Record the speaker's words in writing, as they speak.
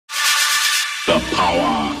The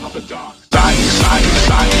power of the dark side.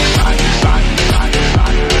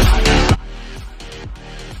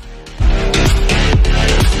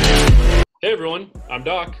 Hey everyone, I'm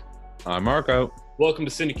Doc. I'm Marco. Welcome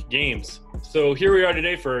to Syndicate Games. So here we are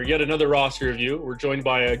today for yet another roster review. We're joined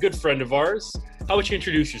by a good friend of ours. How would you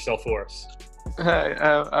introduce yourself for us?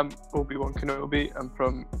 Hi, I'm Obi Wan KenObi. I'm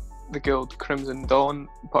from the guild Crimson Dawn,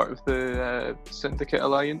 part of the Syndicate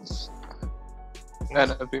Alliance.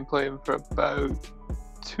 And I've been playing for about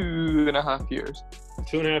 2.5 years.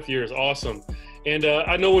 2.5 years, awesome. And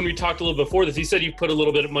I know when we talked a little before this, you said you put a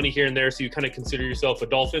little bit of money here and there, so you kind of consider yourself a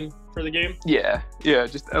dolphin for the game? Yeah,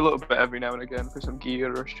 just a little bit every now and again for some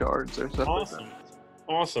gear or shards or stuff like that.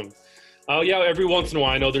 Awesome. Yeah, every once in a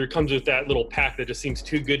while, I know there comes with that little pack that just seems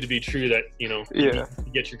too good to be true that, you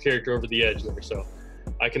get your character over the edge there, so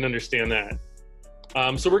I can understand that.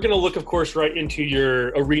 So we're going to look, of course, right into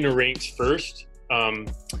your arena ranks first.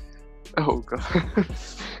 Oh, God.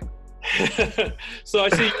 So I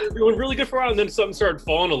see you're doing really good for a while, and then something started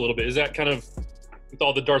falling a little bit. Is that kind of with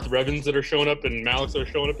all the Darth Revens that are showing up and Maliks that are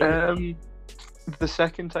showing up? The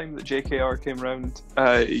second time that JKR came around,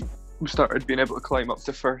 I started being able to climb up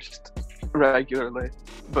to first regularly,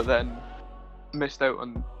 but then missed out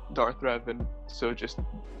on Darth Revan, so just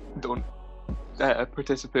don't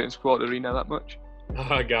participate in Squad Arena that much.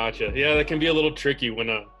 Ah, gotcha. Yeah, that can be a little tricky when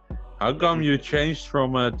How come you changed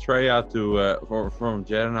from Traya to from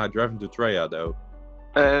Jedi Knight Revan to Traya though?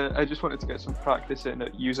 I just wanted to get some practice in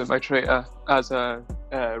at using my Traya as a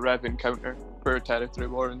Revan counter for territory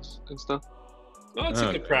wars and stuff. Oh, that's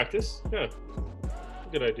a good practice. Yeah,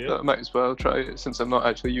 good idea. So I might as well try it since I'm not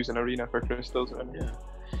actually using Arena for crystals or anything. Yeah.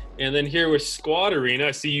 And then here with Squad Arena,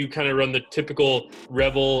 I see you kind of run the typical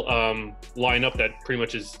Rebel lineup that pretty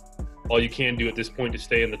much is all you can do at this point to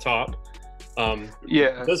stay in the top.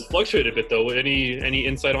 Yeah. It does fluctuate a bit though. Any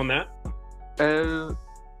insight on that?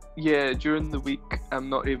 Yeah, during the week I'm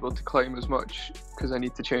not able to climb as much because I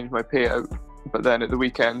need to change my payout. But then at the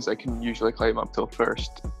weekends I can usually climb up till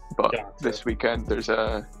first. But this weekend there's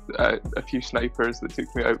a few snipers that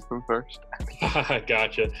took me out from first.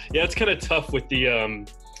 Gotcha. Yeah, it's kind of tough with the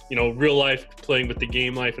real life playing with the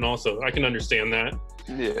game life, and also I can understand that.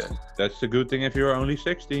 Yeah. That's the good thing if you're only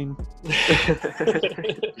 16.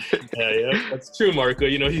 Yeah, that's true, Marco.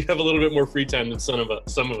 You have a little bit more free time than some of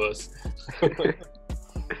us.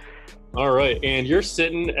 All right, and you're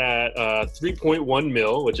sitting at 3.1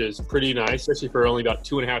 mil, which is pretty nice, especially for only about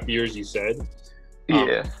 2.5 years, you said.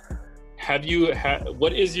 Yeah.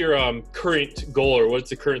 What is your current goal, or what's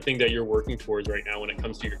the current thing that you're working towards right now when it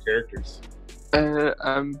comes to your characters?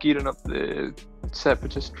 I'm gearing up the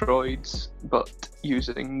Separatist droids, but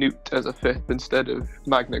using Newt as a 5th instead of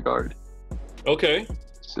Magna Guard. Okay.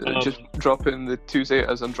 So just drop in the 2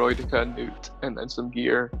 Zetas and Droidica and Newt, and then some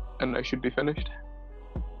gear, and I should be finished.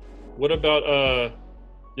 What about,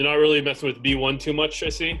 you're not really messing with B1 too much, I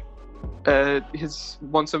see?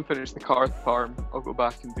 Once I'm finished the Karth farm, I'll go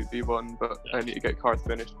back and do B1, but I need to get Karth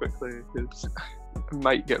finished quickly, because I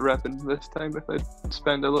might get Revan this time if I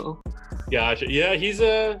spend a little. Gotcha. Yeah, he's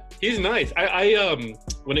nice. I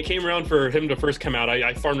when it came around for him to first come out,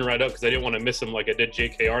 I farmed him right up because I didn't want to miss him like I did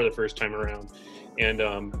JKR the first time around. And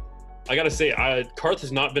I gotta say, Karth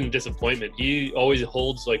has not been a disappointment. He always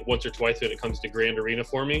holds like once or twice when it comes to Grand Arena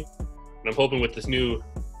for me. And I'm hoping with this new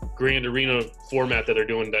Grand Arena format that they're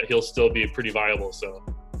doing that he'll still be pretty viable. So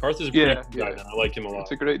Karth is a pretty good guy, man. I like him a lot.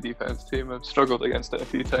 It's a great defense team. I've struggled against it a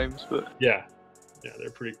few times, but yeah,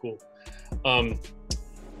 they're pretty cool.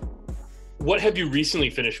 What have you recently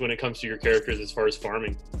finished when it comes to your characters as far as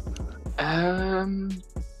farming?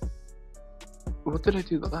 What did I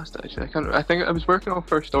do the last actually? I think I was working on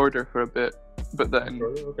First Order for a bit, but then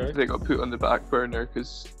they got put on the back burner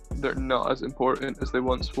because they're not as important as they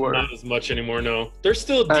once were. Not as much anymore, no. They're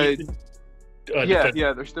still decent.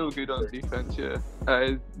 Yeah, they're still good on defense, yeah.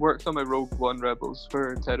 I worked on my Rogue One Rebels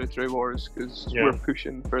for Territory Wars because we're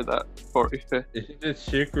pushing for that 45th. Isn't it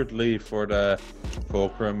secretly for the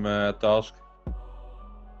Fulcrum task?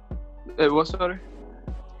 It was, sorry?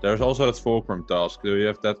 There's also that Fulcrum task. Do you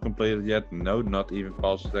have that completed yet? No, not even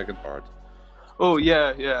past the second part. Oh,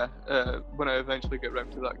 yeah. When I eventually get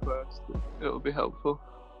round to that quest, it'll be helpful.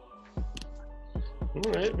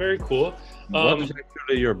 All right, very cool. What is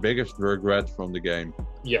actually your biggest regret from the game?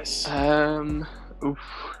 Yes. I'm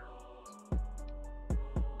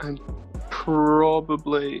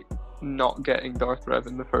probably not getting Darth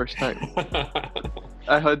Revan the first time.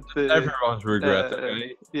 I had everyone's regret.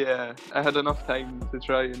 Yeah, I had enough time to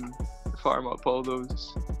try and farm up all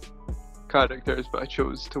those characters, but I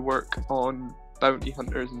chose to work on bounty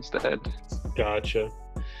hunters instead. Gotcha.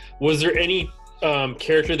 Was there any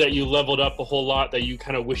character that you leveled up a whole lot that you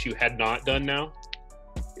kind of wish you had not done now?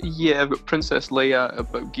 Yeah, I've got Princess Leia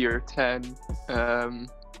about gear 10.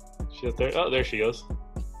 She up there? Oh, there she goes.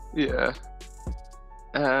 Yeah.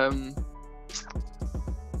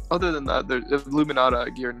 Other than that, there's Luminara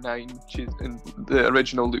at gear 9. She's in the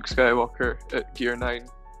original Luke Skywalker at gear 9.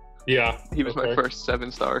 Yeah. He was my first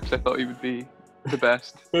 7-star because I thought he would be the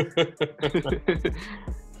best.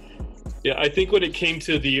 Yeah, I think when it came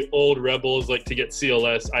to the old Rebels, like to get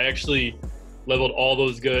CLS, I actually leveled all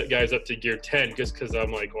those guys up to gear 10 just because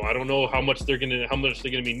I'm like, well, I don't know how much they're gonna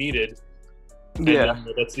be needed. And Yeah.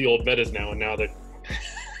 That's the old metas now, and now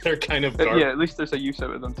they're kind of garbage. Yeah, at least there's a use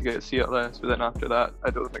out of them to get CLS, but then after that,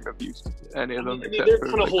 I don't think I've used any of them they're except for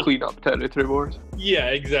kinda like, clean up territory wars. Yeah,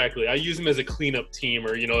 exactly. I use them as a cleanup team,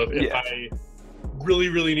 or if Yeah. I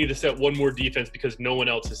really need to set one more defense because no one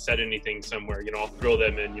else has set anything somewhere, I'll throw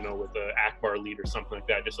them in, with the Akbar lead or something like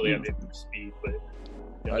that, just so they have extra speed. But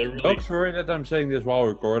yeah, they're really... I'm sorry that I'm saying this while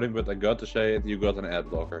recording, but I got to say it. You got an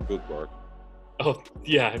ad blocker. Good work. Oh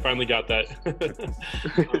yeah, I finally got that.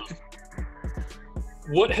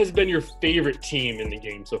 What has been your favorite team in the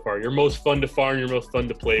game so far? Your most fun to farm, your most fun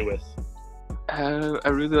to play with? I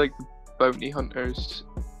really like the bounty hunters.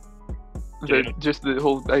 Yeah. Just the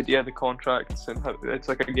whole idea of the contracts and how it's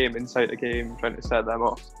like a game inside a game, trying to set them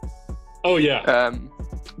off. Oh yeah.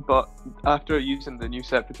 But after using the new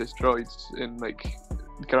separatist droids in like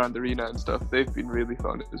Grand Arena and stuff, they've been really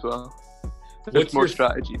fun as well. There's more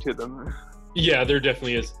strategy to them. Yeah, there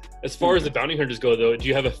definitely is. As far as the bounty hunters go, though, do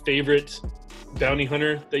you have a favorite bounty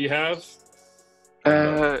hunter that you have?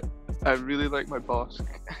 I really like my boss.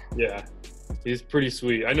 Yeah, he's pretty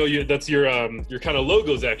sweet. I know you. That's your kind of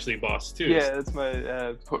logo's actually boss too. Yeah, that's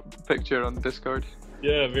my picture on Discord.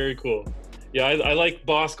 Yeah, very cool. Yeah, I like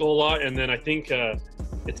Bosk a lot, and then I think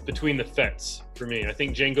it's between the Fets for me. I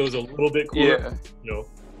think Jango's a little bit cooler. Yeah.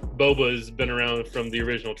 Boba's been around from the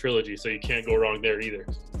original trilogy, so you can't go wrong there either.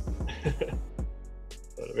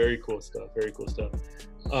 But very cool stuff. Very cool stuff.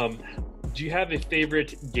 Do you have a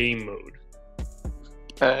favorite game mode?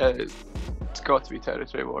 It's got to be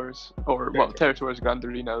Territory Wars, Territory Wars Grand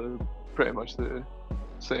Arena. They're pretty much the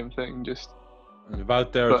same thing. Just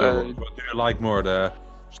about Territory Wars, what do you like more? The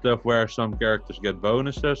stuff where some characters get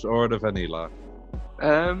bonuses, or the vanilla?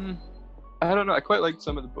 I don't know. I quite like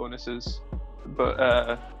some of the bonuses,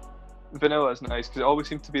 but vanilla is nice because it always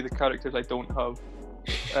seems to be the characters I don't have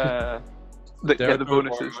that get the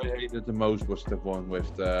bonuses. I hated the most was the one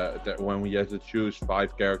with when we had to choose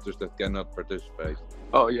 5 characters that cannot participate.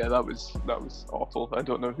 Oh yeah, that was awful. I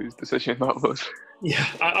don't know whose decision that was. Yeah,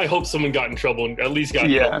 I hope someone got in trouble and at least got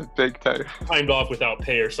big time timed off without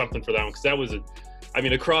pay or something for that one, because that was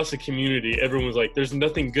across the community, everyone was like, "There's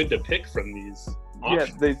nothing good to pick from these." Yeah,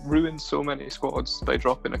 they ruined so many squads by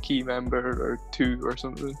dropping a key member or 2 or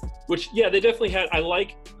something. Which, yeah, they definitely had. I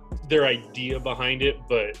like their idea behind it,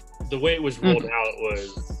 but the way it was rolled out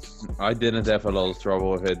was... I didn't have a lot of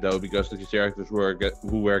trouble with it, though, because the characters who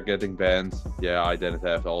were getting banned, yeah, I didn't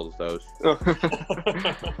have all of those.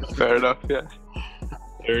 Fair enough, yeah.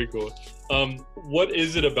 Very cool. What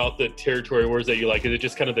is it about the Territory Wars that you like? Is it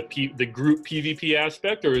just kind of the group PvP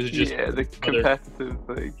aspect, or is it just... Yeah, the competitive,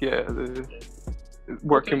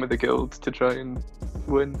 working with the guild to try and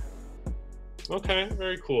win. Okay,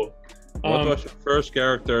 very cool. What was your first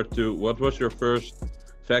character what was your first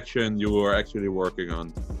faction you were actually working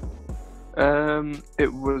on?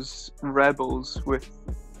 It was Rebels with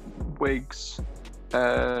Wigs,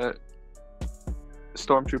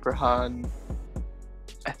 Stormtrooper Han.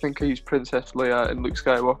 I think I used Princess Leia and Luke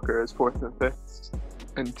Skywalker as 4th and 5th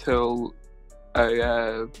until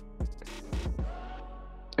I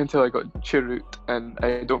got Chirrut, and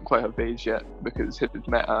I don't quite have Baze yet because his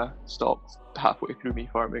meta stopped halfway through me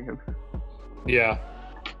farming him. Yeah.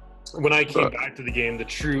 When I came back to the game, the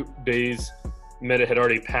true Baze meta had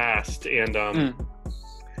already passed, and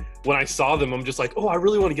when I saw them, I'm just like, oh, I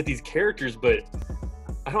really want to get these characters, but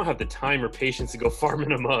I don't have the time or patience to go farming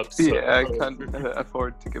them up. So. Yeah, I can't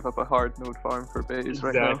afford to give up a hard node farm for Baze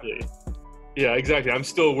right now. Yeah, exactly. I'm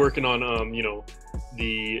still working on,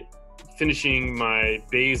 the finishing my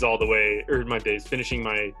Baze all the way, finishing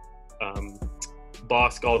my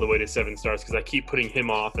Bosk all the way to 7 stars, because I keep putting him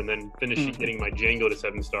off and then getting my Jango to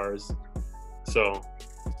 7 stars. So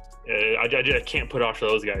I can't put off to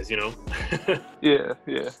those guys, Yeah.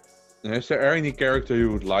 Is there any character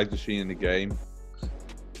you would like to see in the game?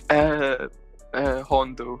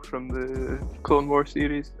 Hondo from the Clone Wars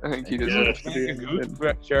series. I think he deserves to be a good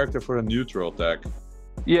character for a neutral deck.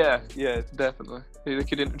 Yeah, definitely. They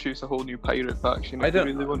could introduce a whole new pirate faction. I if they don't.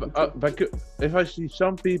 really wanted to. But if I see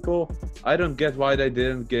some people, I don't get why they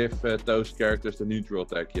didn't give those characters the neutral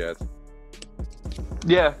tag yet.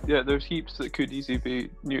 Yeah, there's heaps that could easily be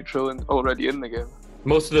neutral and already in the game.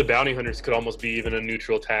 Most of the bounty hunters could almost be even a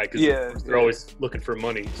neutral tag because they're always looking for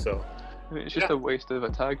money. So I mean, it's just a waste of a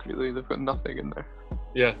tag, really. They've got nothing in there.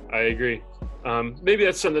 yeah, I agree. Maybe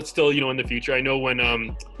that's something that's still in the future. I know when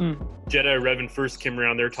Jedi Revan first came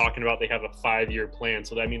around, they were talking about they have a 5-year plan.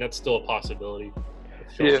 So that's still a possibility.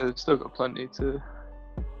 Yeah, they've still got plenty to.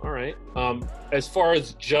 All right. As far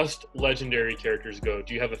as just legendary characters go,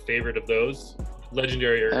 do you have a favorite of those?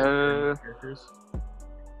 Legendary or characters?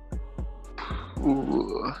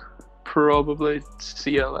 Ooh, probably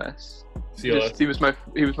CLS. CLS. He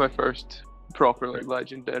was my first proper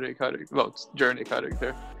legendary character, journey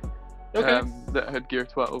character. Okay. That had gear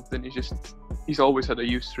 12. Then he's always had a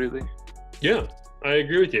use, really. Yeah, I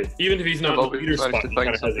agree with you. Even if he's not in the leader spot, he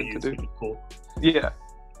kind of has a use, which is cool. Yeah.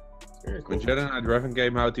 Very cool. When Jedi Knight Revan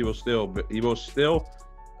came out, he was still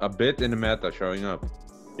a bit in the meta, showing up.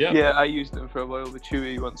 Yeah, I used him for a while with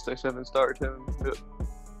Chewie once I 7-starred him.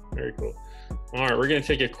 Very cool. All right, we're gonna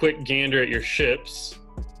take a quick gander at your ships.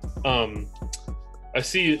 I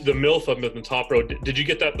see the MILF up in the top row. Did you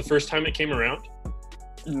get that the first time it came around?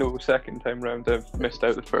 No, second time round. I've missed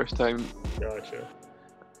out the first time. Gotcha.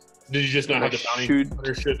 Did you just not have the bounty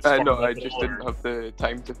hunter ships? No, I just didn't have the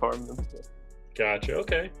time to farm them. Gotcha.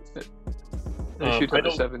 Okay. I should have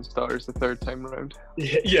the 7 stars the third time around.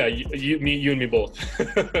 Yeah, you and me both.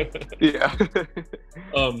 Yeah.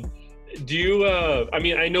 Do you?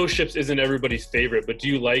 I know ships isn't everybody's favorite, but do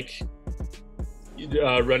you like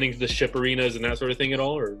running the ship arenas and that sort of thing at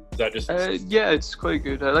all, or is that just? Yeah, it's quite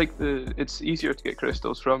good. I like it's easier to get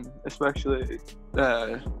crystals from, especially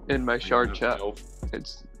in my shard chat.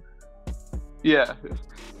 It's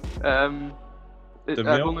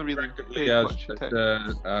I've only really paid much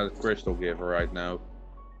attention. Crystal giver right now.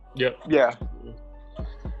 Yep. Yeah.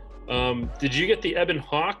 Did you get the Ebon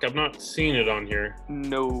Hawk? I've not seen it on here.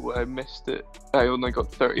 No, I missed it. I only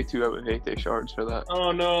got 32 out of 80 shards for that.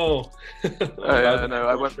 Oh no! No,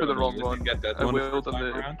 I went for the wrong one. Get that I one wailed on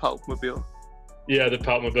the Palpmobile. Yeah, the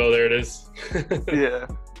Palpmobile. There it is. Yeah.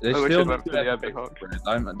 They I wish still I'd went for the Ebon Ebon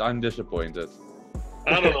Hawk. I'm disappointed.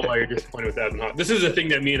 I don't know why you're disappointed with the Ebon Hawk. This is the thing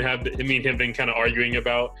that me and him been kind of arguing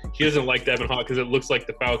about. He doesn't like the Ebon Hawk because it looks like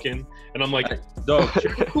the Falcon, and I'm like, Dog,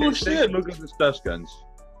 cool shit. Look at the Tuscans.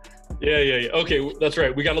 Yeah. Okay, that's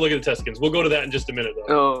right. We got to look at the Tuscans. We'll go to that in just a minute,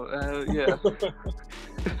 though. Oh, yeah.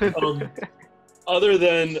 Other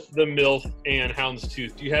than the MILF and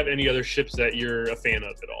Houndstooth, do you have any other ships that you're a fan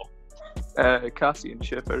of at all? Cassian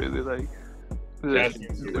ship I really like.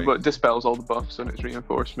 Cassian. But dispels all the buffs on its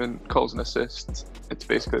reinforcement, calls an assist. It's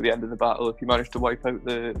basically the end of the battle if you manage to wipe out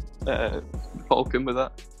the Falcon with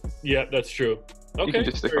that. Yeah, that's true. Okay. You can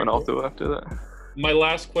just stick on auto after that. My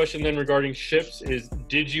last question then regarding ships is,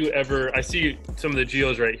 did you ever, I see some of the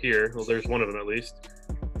Geos right here. Well, there's one of them at least.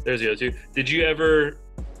 There's the other two. Did you ever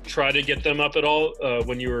try to get them up at all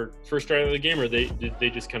when you were first starting the game, or did they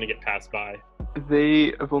just kind of get passed by?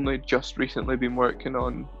 They have only just recently been working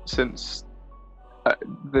on since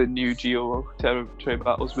the new Geo territory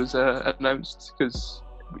battles was announced, because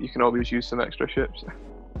you can always use some extra ships.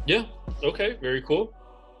 Yeah. Okay. Very cool.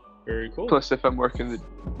 Very cool. Plus, if I'm working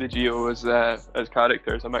the Geo as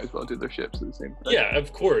characters, I might as well do their ships at the same time. Yeah,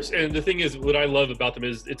 of course. And the thing is, what I love about them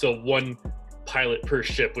is it's a 1 pilot per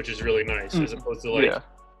ship, which is really nice, as opposed to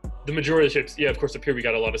the majority of the ships. Yeah, of course, up here we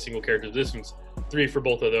got a lot of single characters. This one's 3 for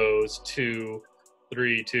both of those, 2,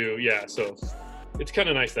 3, 2. Yeah, so it's kind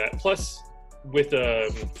of nice that. Plus, with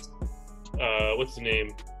what's the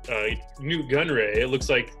name? Newt Gunray, it looks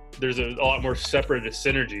like there's a lot more separatist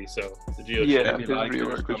synergy. So the Geo. Yeah, Maybe like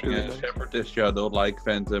a separatist shadow, like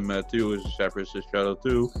Phantom 2 is a separatist shadow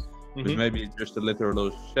too. But maybe just a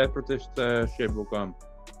literal separatist ship will come.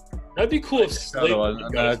 That'd be cool if Slate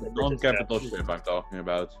non-capital ship I'm talking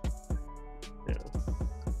about.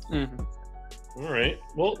 Yeah. All right.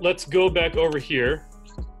 Well, let's go back over here.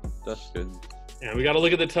 Tuscan. Yeah, we got to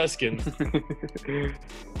look at the Tuscans.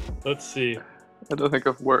 Let's see. I don't think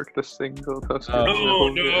I've worked a single Tuscan. Oh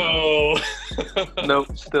no!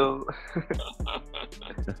 Nope, still.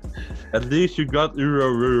 At least you got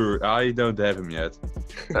Uro. I don't have him yet.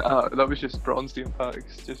 That was just Bronzium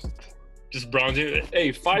packs. Just Bronzium.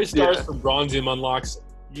 Hey, 5 stars for Bronzium unlocks.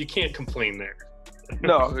 You can't complain there.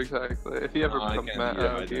 No, exactly. If he ever becomes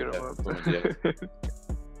meta, I'll gear him up.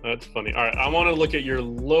 That's funny. All right, I want to look at your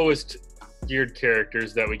lowest geared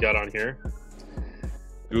characters that we got on here.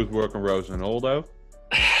 Good work on Rose and Holdo.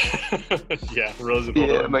 Yeah, Roosevelt.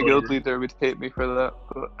 Yeah, my guild leader would hate me for that.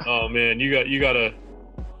 But... Oh man, you gotta.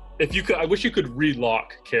 If you could, I wish you could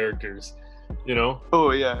relock characters. You know?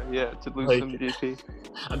 Oh yeah, to lose Like, some GP.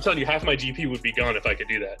 I'm telling you, half my GP would be gone if I could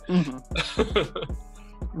do that.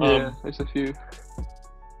 Yeah, there's a few.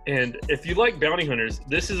 And if you like bounty hunters,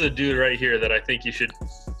 this is a dude right here that I think you should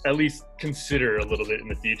at least consider a little bit in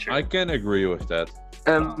the future. I can agree with that.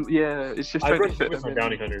 Yeah, it's just I trying run to fit with my him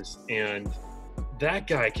bounty in. hunters, and that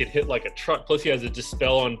guy could hit like a truck. Plus, he has a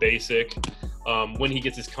dispel on basic. When he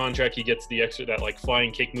gets his contract, he gets the extra that like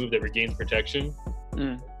flying kick move that regains protection.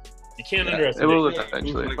 You can't It underestimate. will it.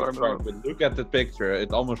 eventually Looks farm like a truck, up. but look at the picture.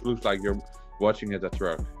 It almost looks like you're watching at a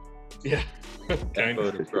truck. Yeah, kind Echo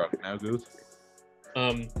of. the truck. Now good.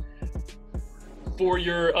 For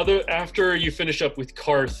your other, after you finish up with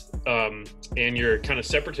Karth and your kind of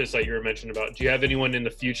separatist that you were mentioning about, do you have anyone in the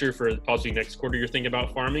future for possibly next quarter you're thinking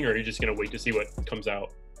about farming, or are you just going to wait to see what comes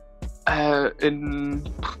out? I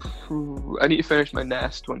need to finish my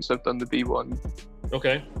nest once I've done the B1.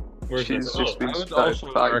 Okay. Where's She's that? just Oh, been I would started also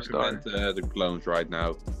 5-star. recommend the clones right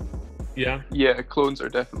now. yeah. Yeah, clones are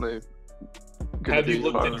definitely gonna Have you be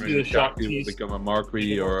looked farming. into the shock Shakti will piece? become a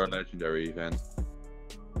Marquee or a legendary event.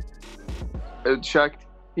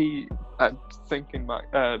 Shakti, I'm thinking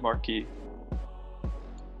Marquee.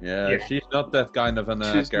 Yeah, she's not that kind of an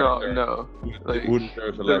She's character. not, no. Like, Who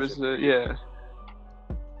deserves a there was legendary.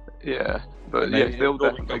 yeah, but Maybe yeah, they'll she'll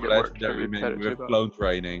definitely become get a work legendary maybe territory with back. clone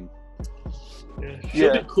training. Yeah.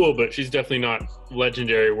 She'll Yeah. be cool, but she's definitely not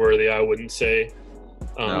legendary worthy, I wouldn't say.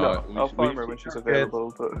 No. I'll we- farm we her when she's should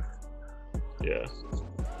available, but Yeah.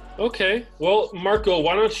 Okay. Well, Marco,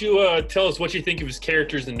 why don't you tell us what you think of his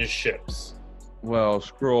characters and his ships? Well,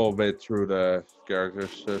 scroll a bit through the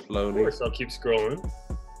characters Of slowly. course, I'll keep scrolling.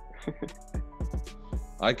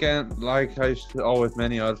 I can, like I always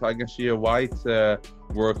many others, I can see a white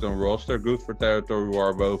worked on roster, good for territory who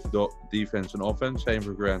are both defense and offense, same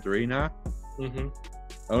for Grand Arena. Mm-hmm.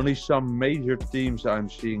 Only some major teams I'm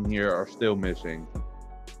seeing here are still missing.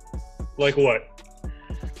 Like what?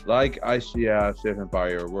 Like ICA, Civ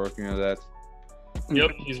Empire, working on that.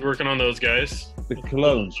 Yep, he's working on those guys. The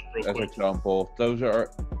clones, Real as quick. example, those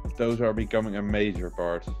are becoming a major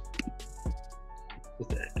part.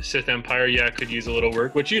 Sith Empire, yeah, could use a little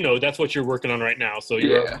work, which you know that's what you're working on right now. So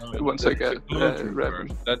you're yeah, once I get Clone troopers,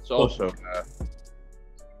 Reverend. that's also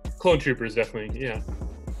Clone Troopers, definitely, yeah.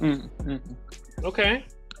 Okay,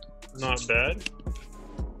 not bad.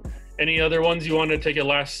 Any other ones you want to take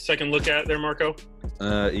a second look at there, Marco?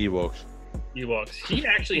 Ewoks. Ewoks. He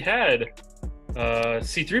actually had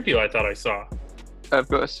C-3PO, I thought I saw. I've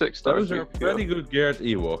got a 6-star. Those are pretty good geared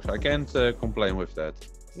Ewoks. I can't complain with that.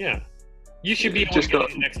 Yeah. You should be Yeah, able just to get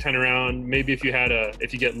got- it next time around. Maybe if you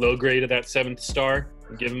get low grade of that 7th star,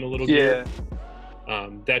 and give him a little gear. Yeah,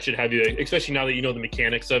 That should have you, especially now that you know the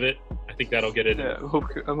mechanics of it. I think that'll get it. yeah.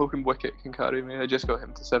 I'm hoping Wicket can carry me. I just got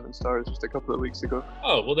him to 7 stars just a couple of weeks ago.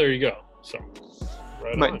 Oh, well, there you go. So,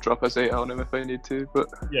 right Might on. drop a 8 on him if I need to, but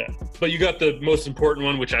Yeah, but you got the most important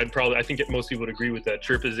one, which I think most people would agree with that.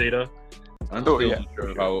 Chirpa Zeta. I'm Oh, still yeah, not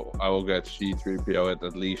sure for how I will get C3PO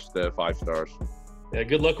at least 5 stars. Yeah,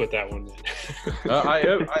 good luck with that one. I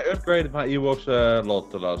upgraded my Ewoks a lot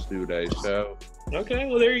the last 2 days, so Okay,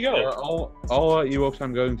 well there you go. all Ewoks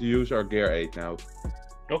I'm going to use are gear 8 now.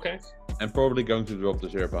 Okay. I'm probably going to drop the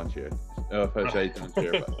Zerpan here. Zeta and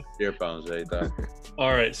Zerpan Zeta.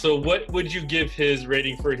 All right. So what would you give his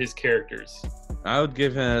rating for his characters? I would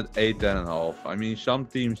give it 8, 10.5. I mean, some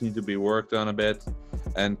teams need to be worked on a bit.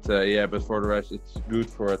 And yeah, but for the rest, it's good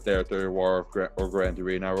for a territory war or Grand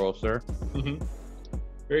Arena roster. Mm-hmm.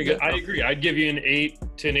 Very good. Yeah. I agree. I'd give you an 8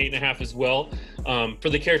 to an 8.5 as well. For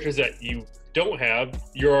the characters that you don't have,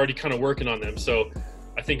 you're already kind of working on them. So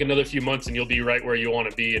I think another few months and you'll be right where you want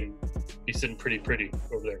to be and be sitting pretty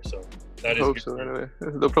over there. So that I is hope good. so anyway.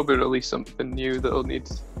 They'll probably release something new that'll need.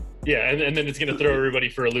 Yeah, and then it's going to throw everybody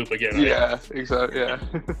for a loop again. Right? Yeah, exactly. Yeah.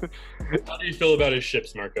 How do you feel about his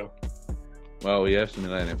ships, Marco? Well, yes, the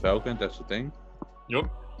Millennium Falcon, that's the thing. Yep.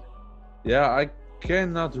 Yeah, I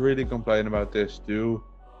cannot really complain about this too.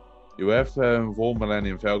 You have full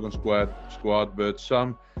Millennium Falcon squad, but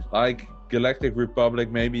some, like Galactic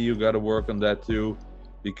Republic, maybe you gotta work on that too,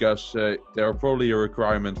 because they are probably a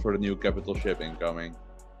requirement for the new capital ship incoming.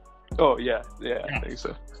 Oh yeah, I think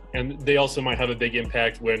so. And they also might have a big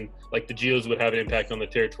impact when, like, the Geos would have an impact on the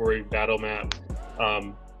territory battle map.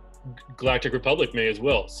 Galactic Republic may as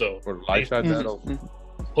well. So For the life side battle.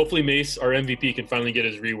 hopefully Mace, our MVP, can finally get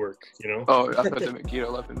his rework. You know. Oh, I've had him at Gear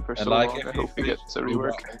 11 for so And like long. I if hope he gets a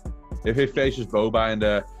rework. If he faces Boba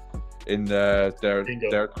in the Bingo.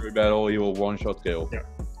 territory battle, he will one-shot kill. Yeah.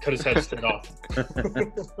 cut his head straight off.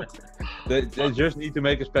 They just need to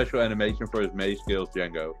make a special animation for his May skills,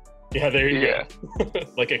 Django. Yeah, there you go.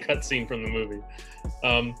 Like a cutscene from the movie.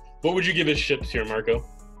 What would you give his ships here, Marco?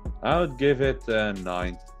 I would give it a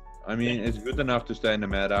 9. I mean, it's good enough to stay in the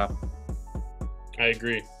meta. I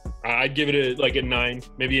agree. I'd give it a 9,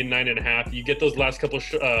 maybe a 9.5. You get those last couple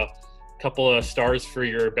of stars for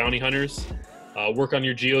your bounty hunters. Work on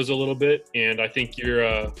your geos a little bit, and I think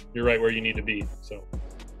you're right where you need to be. So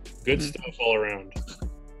good stuff all around.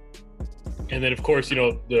 And then, of course,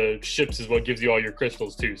 the ships is what gives you all your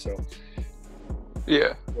crystals too. So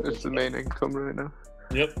yeah, it's the main income right now.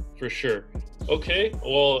 Yep, for sure. Okay,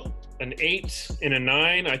 well, an 8 and a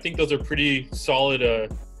 9. I think those are pretty solid. 8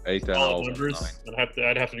 and solid numbers.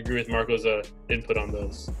 I'd have to agree with Marco's input on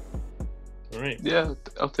those. All right. Yeah,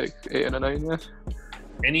 I'll take 8 and a 9. Yeah.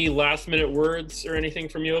 Any last minute words or anything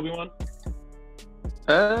from you, Obi Wan?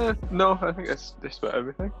 No, I think that's about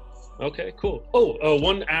everything. Okay, cool. Oh,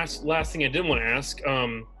 one last thing I did want to ask.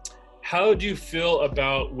 How do you feel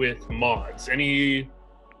about with mods? Any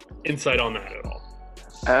insight on that at all?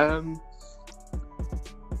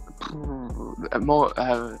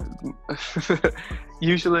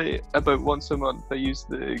 Usually about once a month I use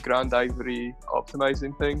the Grand Ivory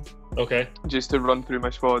optimizing thing. Okay. Just to run through my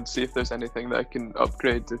squad, see if there's anything that I can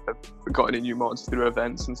upgrade, if I've got any new mods through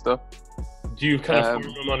events and stuff. Do you kind of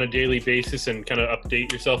farm them on a daily basis and kind of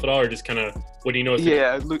update yourself at all, or just kind of, what do you know?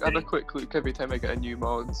 Yeah, I have a quick look every time I get a new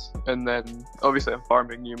mods, and then obviously I'm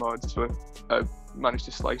farming new mods, so if I manage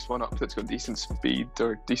to slice one up that's got decent speed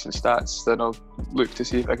or decent stats, then I'll look to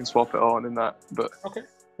see if I can swap it on in that. But okay.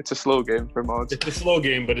 It's a slow game for mods. It's a slow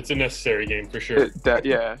game, but it's a necessary game for sure.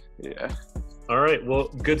 Yeah. All right, well,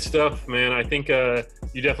 good stuff, man. I think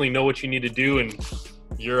you definitely know what you need to do, and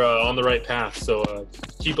you're on the right path. So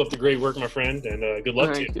keep up the great work, my friend, and good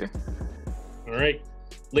luck to you. All right,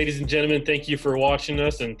 ladies and gentlemen, thank you for watching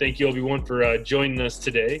us, and thank you, Obi-Wan, for joining us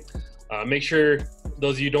today. Make sure,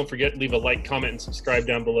 those of you don't forget, leave a like, comment, and subscribe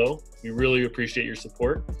down below. We really appreciate your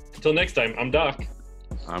support. Until next time, I'm Doc.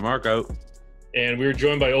 I'm Marco. And we were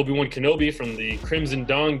joined by Obi Wan KenObi from the Crimson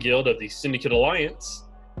Dawn Guild of the Syndicate Alliance.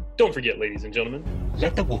 Don't forget, ladies and gentlemen,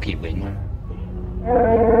 let the Wookiee win.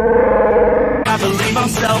 I believe I'm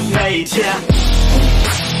self-made, yeah.